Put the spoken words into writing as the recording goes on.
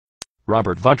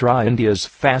Robert Vadra, India's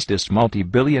fastest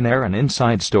multi-billionaire, an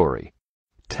inside story.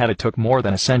 Tata took more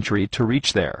than a century to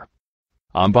reach there.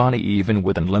 Ambani, even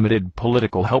with unlimited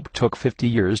political help, took 50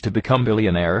 years to become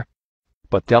billionaire.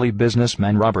 But Delhi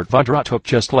businessman Robert Vadra took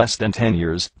just less than 10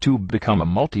 years to become a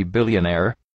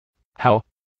multi-billionaire. How?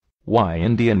 Why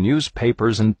Indian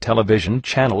newspapers and television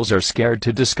channels are scared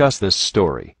to discuss this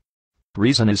story.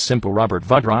 Reason is simple: Robert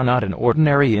Vadra not an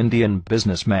ordinary Indian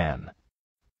businessman.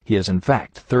 He is in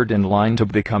fact third in line to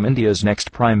become India's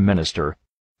next Prime Minister.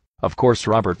 Of course,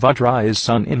 Robert Vadra is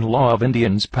son-in-law of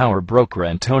India's power broker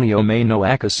Antonio Mano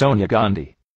aka Sonia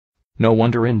Gandhi. No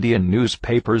wonder Indian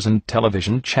newspapers and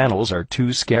television channels are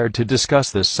too scared to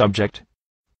discuss this subject.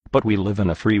 But we live in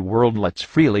a free world. Let's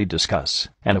freely discuss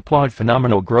and applaud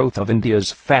phenomenal growth of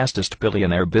India's fastest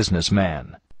billionaire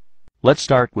businessman. Let's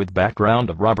start with background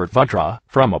of Robert Vadra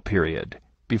from a period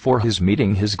before his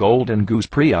meeting his golden goose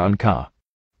Priyanka.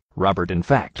 Robert in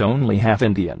fact only half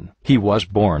Indian. He was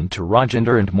born to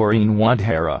Rajendra and Maureen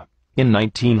Wadhera in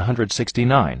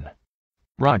 1969.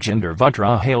 Rajendra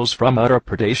Vadra hails from Uttar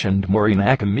Pradesh and Maureen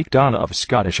Akamikdana of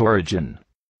Scottish origin.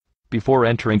 Before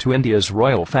entering to India's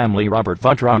royal family, Robert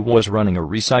Vadra was running a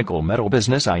recycle metal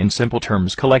business, in simple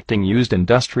terms collecting used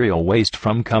industrial waste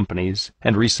from companies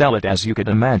and resell it, as you could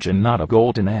imagine, not a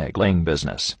golden egg-laying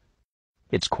business.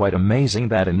 It's quite amazing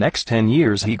that in next 10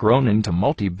 years he grown into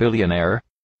multi-billionaire.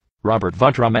 Robert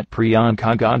Vadra met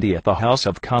Priyanka Gandhi at the House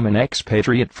of Commons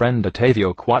expatriate friend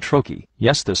Ottavio Quattrocchi.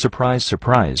 Yes, the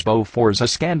surprise beau Forza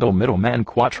scandal middleman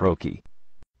Quattrocchi.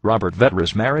 Robert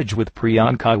Vadra's marriage with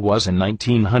Priyanka was in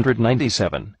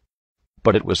 1997.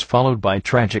 But it was followed by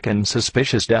tragic and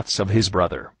suspicious deaths of his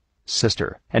brother,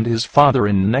 sister, and his father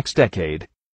in the next decade.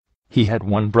 He had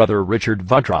one brother, Richard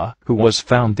Vadra, who was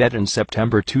found dead in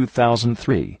September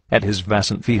 2003 at his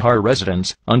Vasant Vihar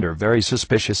residence under very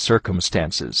suspicious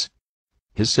circumstances.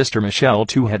 His sister Michelle,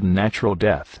 too, had natural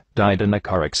death, died in a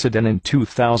car accident in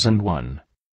 2001.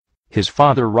 His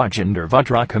father Rajendra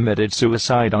Vadra committed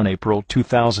suicide on April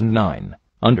 2009,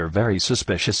 under very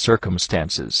suspicious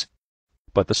circumstances.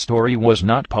 But the story was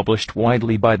not published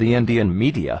widely by the Indian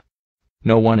media.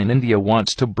 No one in India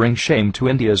wants to bring shame to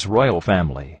India's royal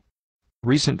family.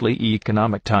 Recently,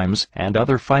 Economic Times and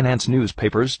other finance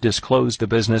newspapers disclosed the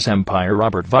business empire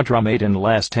Robert Vadra made in the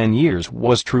last 10 years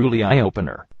was truly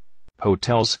eye-opener.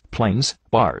 Hotels, planes,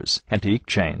 bars, antique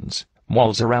chains,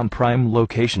 malls around prime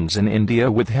locations in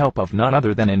India with help of none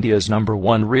other than India's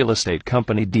 #1 real estate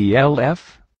company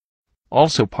DLF.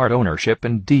 Also part ownership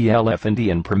in DLF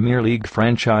Indian Premier League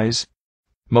franchise.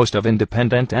 Most of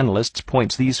independent analysts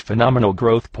points these phenomenal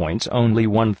growth points only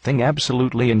one thing: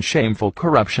 absolutely and shameful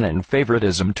corruption and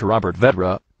favoritism to Robert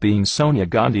Vadra, being Sonia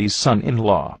Gandhi's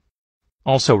son-in-law.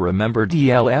 Also remember,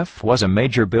 DLF was a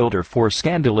major builder for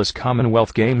scandalous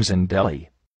Commonwealth Games in Delhi.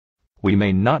 We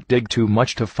may not dig too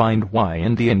much to find why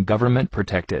Indian government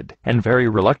protected and very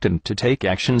reluctant to take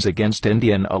actions against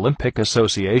Indian Olympic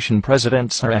Association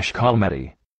President Suresh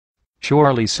Kalmati.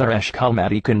 Surely Suresh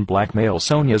Kalmati can blackmail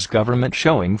Sonia's government,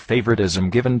 showing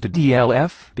favoritism given to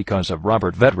DLF because of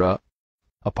Robert Vadra.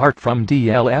 Apart from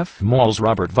DLF malls,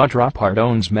 Robert Vadra part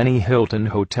owns many Hilton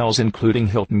hotels, including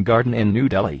Hilton Garden in New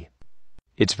Delhi.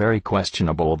 It's very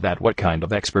questionable that what kind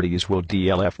of expertise will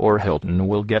DLF or Hilton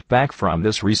will get back from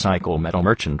this recycle metal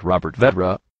merchant Robert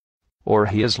Vadra? Or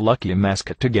he is lucky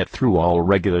mascot to get through all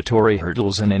regulatory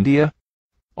hurdles in India?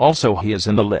 Also, he is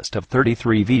in the list of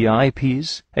 33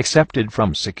 VIPs accepted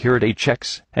from security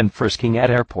checks and frisking at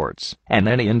airports and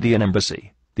any Indian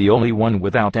embassy, the only one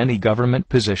without any government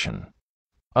position.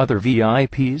 Other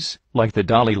VIPs, like the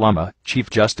Dalai Lama, Chief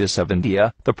Justice of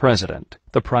India, the President,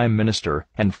 the Prime Minister,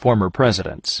 and former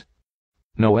presidents.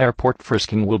 No airport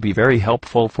frisking will be very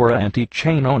helpful for an antique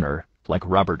chain owner like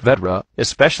Robert Vadra,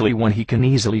 especially when he can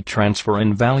easily transfer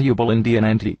invaluable Indian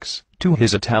antiques to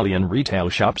his Italian retail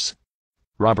shops.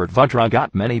 Robert Vadra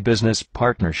got many business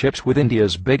partnerships with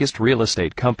India's biggest real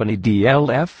estate company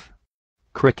DLF.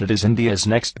 Cricket is India's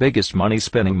next biggest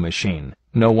money-spinning machine.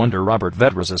 No wonder Robert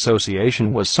Vadra's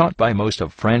association was sought by most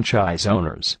of franchise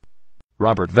owners.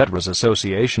 Robert Vadra's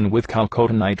association with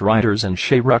Calcutta Knight Riders and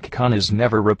Shah Rukh Khan is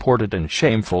never reported in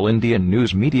shameful Indian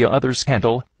news media. Other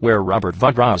scandal, where Robert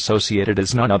Vadra associated,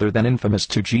 is none other than infamous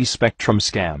 2G Spectrum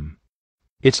scam.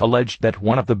 It's alleged that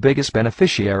one of the biggest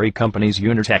beneficiary companies,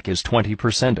 Unitech, is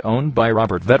 20% owned by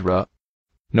Robert Vadra.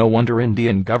 No wonder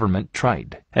Indian government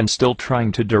tried and still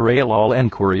trying to derail all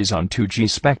enquiries on 2G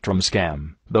Spectrum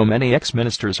scam, though many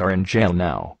ex-ministers are in jail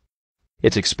now.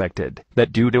 It's expected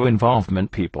that due to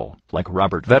involvement people like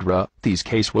Robert Vadra, these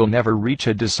case will never reach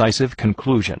a decisive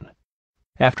conclusion.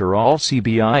 After all,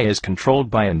 CBI is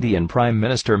controlled by Indian Prime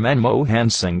Minister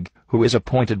Manmohan Singh, who is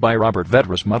appointed by Robert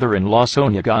Vadra's mother-in-law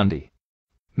Sonia Gandhi.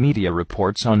 Media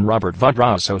reports on Robert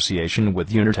Vadra's association with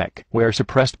Unitech were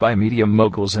suppressed by media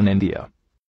moguls in India.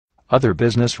 Other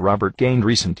business Robert gained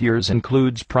recent years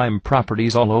includes prime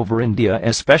properties all over India,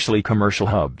 especially commercial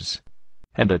hubs,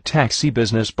 and a taxi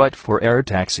business but for air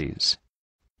taxis.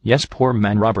 Yes, poor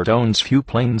man Robert owns few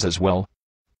planes as well.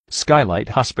 Skylight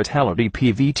Hospitality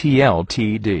Pvt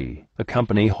Ltd, a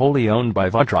company wholly owned by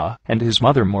Vadra, and his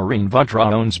mother Maureen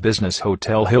Vadra owns business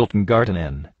hotel Hilton Garden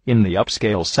Inn, in the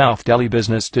upscale South Delhi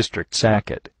business district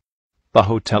Saket. The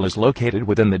hotel is located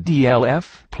within the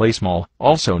DLF Place Mall,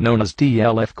 also known as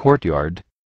DLF Courtyard.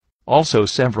 Also,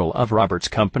 several of Robert's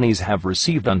companies have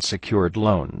received unsecured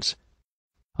loans.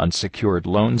 Unsecured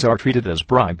loans are treated as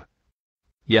bribe.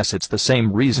 Yes, it's the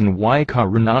same reason why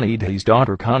Karunanidhi's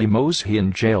daughter Connie Moshi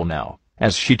in jail now,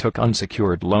 as she took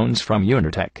unsecured loans from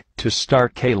Unitech to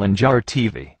start Kalinjar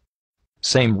TV.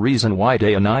 Same reason why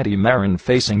Dayanidhi Maran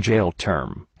facing jail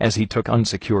term, as he took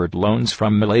unsecured loans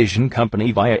from Malaysian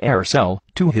company via Aircel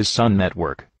to his Sun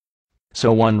network.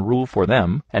 So one rule for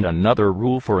them and another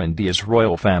rule for India's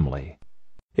royal family.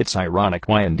 It's ironic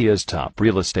why India's top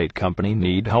real estate company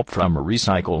need help from a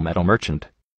recycle metal merchant.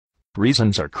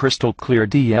 Reasons are crystal clear.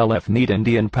 DLF need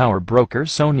Indian power broker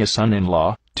Sonia's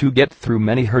son-in-law to get through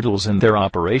many hurdles in their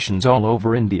operations all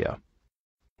over India.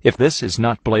 If this is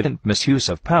not blatant misuse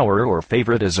of power or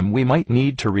favoritism, we might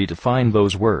need to redefine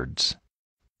those words.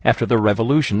 After the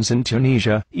revolutions in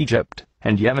Tunisia, Egypt,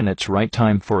 and Yemen, it's right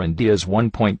time for India's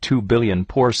 1.2 billion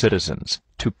poor citizens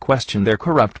to question their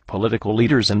corrupt political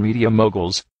leaders and media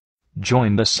moguls.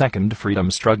 Join the second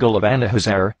freedom struggle of Anna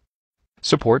Hazare.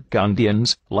 Support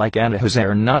Gandhians like Anna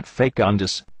Hazare, not fake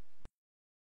Gandhis.